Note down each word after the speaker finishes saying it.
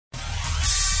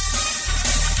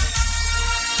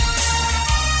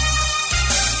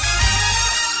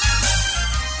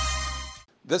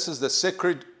This is the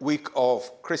sacred week of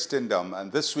Christendom,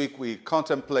 and this week we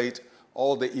contemplate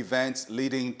all the events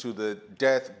leading to the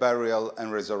death, burial,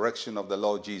 and resurrection of the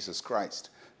Lord Jesus Christ.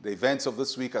 The events of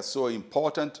this week are so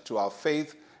important to our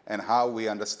faith and how we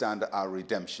understand our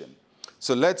redemption.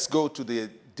 So let's go to the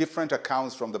different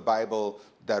accounts from the Bible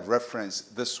that reference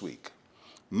this week.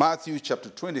 Matthew chapter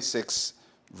 26,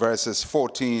 verses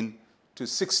 14 to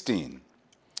 16.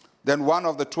 Then one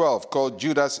of the 12, called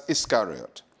Judas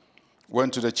Iscariot,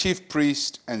 went to the chief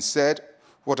priest and said,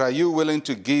 "What are you willing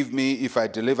to give me if I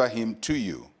deliver him to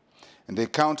you?" And they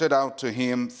counted out to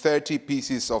him 30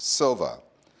 pieces of silver.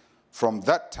 From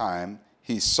that time,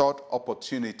 he sought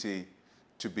opportunity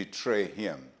to betray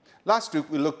him. Last week,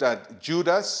 we looked at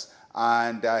Judas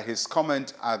and his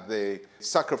comment at the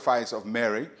sacrifice of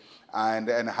Mary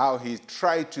and how he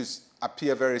tried to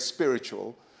appear very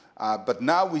spiritual. But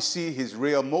now we see his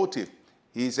real motive.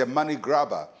 He's a money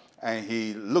grabber, and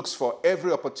he looks for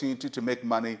every opportunity to make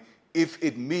money if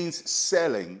it means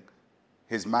selling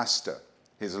his master,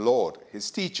 his Lord,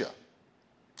 his teacher.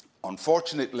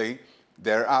 Unfortunately,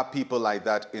 there are people like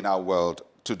that in our world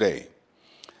today.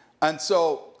 And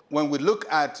so when we look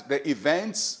at the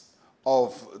events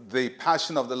of the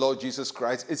passion of the Lord Jesus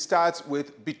Christ, it starts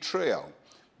with betrayal.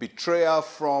 Betrayal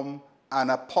from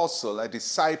an apostle, a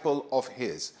disciple of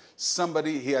his,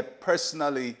 somebody he had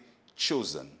personally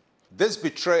chosen. This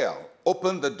betrayal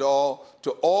opened the door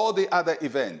to all the other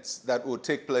events that would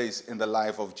take place in the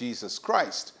life of Jesus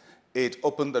Christ. It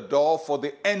opened the door for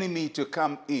the enemy to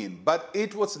come in, but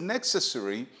it was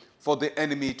necessary for the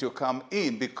enemy to come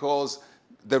in because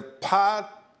the part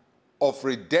of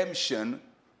redemption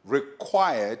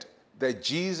required that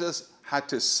Jesus had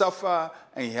to suffer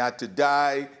and he had to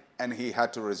die and he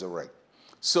had to resurrect.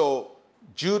 So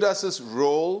Judas's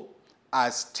role,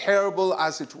 as terrible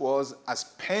as it was, as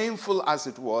painful as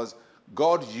it was,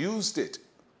 God used it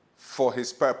for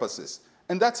his purposes.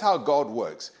 And that's how God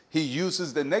works. He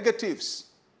uses the negatives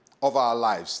of our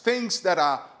lives, things that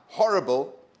are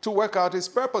horrible, to work out his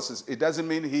purposes. It doesn't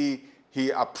mean he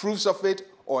approves of it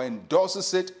or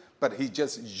endorses it, but he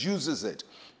just uses it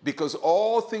because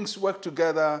all things work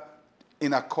together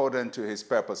in accordance to his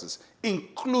purposes,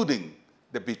 including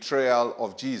the betrayal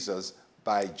of Jesus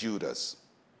by Judas.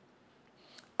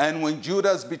 And when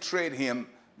Judas betrayed him,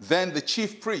 then the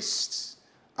chief priests,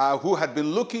 who had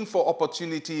been looking for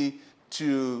opportunity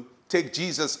to take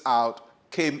Jesus out,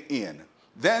 came in.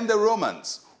 Then the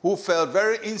Romans, who felt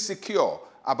very insecure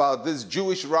about this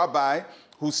Jewish rabbi,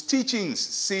 whose teachings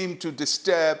seemed to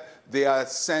disturb their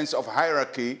sense of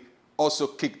hierarchy, also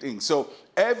kicked in. So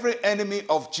every enemy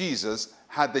of Jesus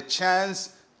had the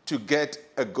chance to get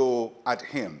a go at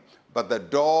him. But the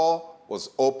door was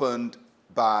opened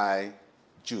by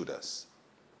Judas.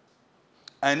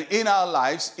 And in our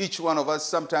lives, each one of us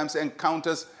sometimes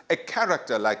encounters a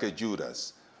character like a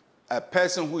Judas. A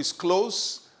person who is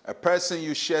close, a person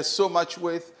you share so much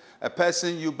with, a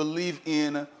person you believe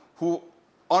in who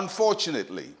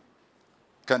unfortunately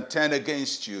can turn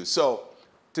against you. So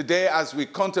today, as we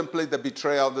contemplate the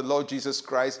betrayal of the Lord Jesus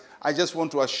Christ, I just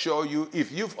want to assure you,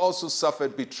 if you've also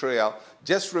suffered betrayal,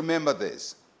 just remember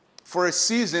this. For a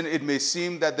season, it may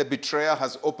seem that the betrayal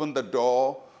has opened the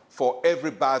door for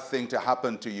every bad thing to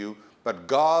happen to you, but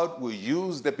God will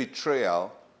use the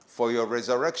betrayal for your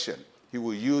resurrection. He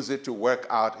will use it to work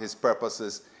out his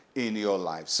purposes in your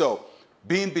life. So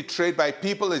being betrayed by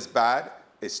people is bad,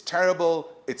 it's terrible,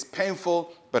 it's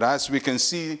painful, but as we can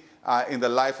see in the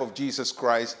life of Jesus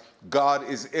Christ, God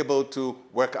is able to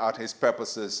work out his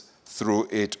purposes through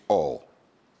it all.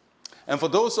 And for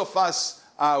those of us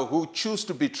who choose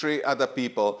to betray other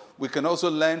people, we can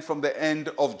also learn from the end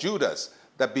of Judas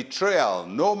that betrayal,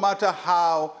 no matter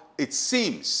how it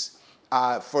seems,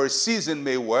 for a season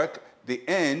may work, the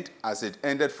end, as it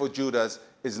ended for Judas,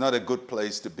 is not a good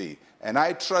place to be. And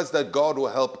I trust that God will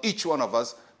help each one of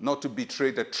us not to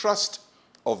betray the trust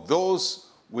of those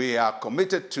we are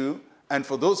committed to, and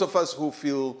for those of us who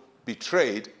feel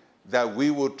betrayed, that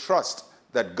we will trust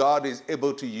that God is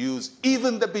able to use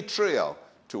even the betrayal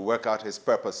to work out his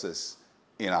purposes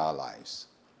in our lives.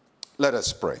 Let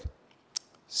us pray.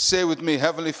 Say with me,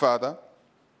 Heavenly Father,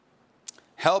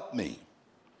 help me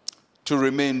to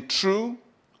remain true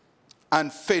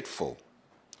and faithful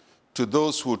to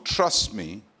those who trust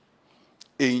me.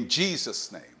 In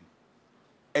Jesus' name,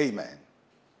 amen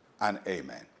and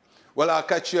amen. Well, I'll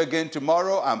catch you again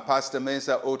tomorrow. I'm Pastor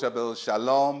Mensa Otabil.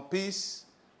 Shalom, peace,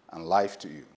 and life to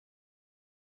you.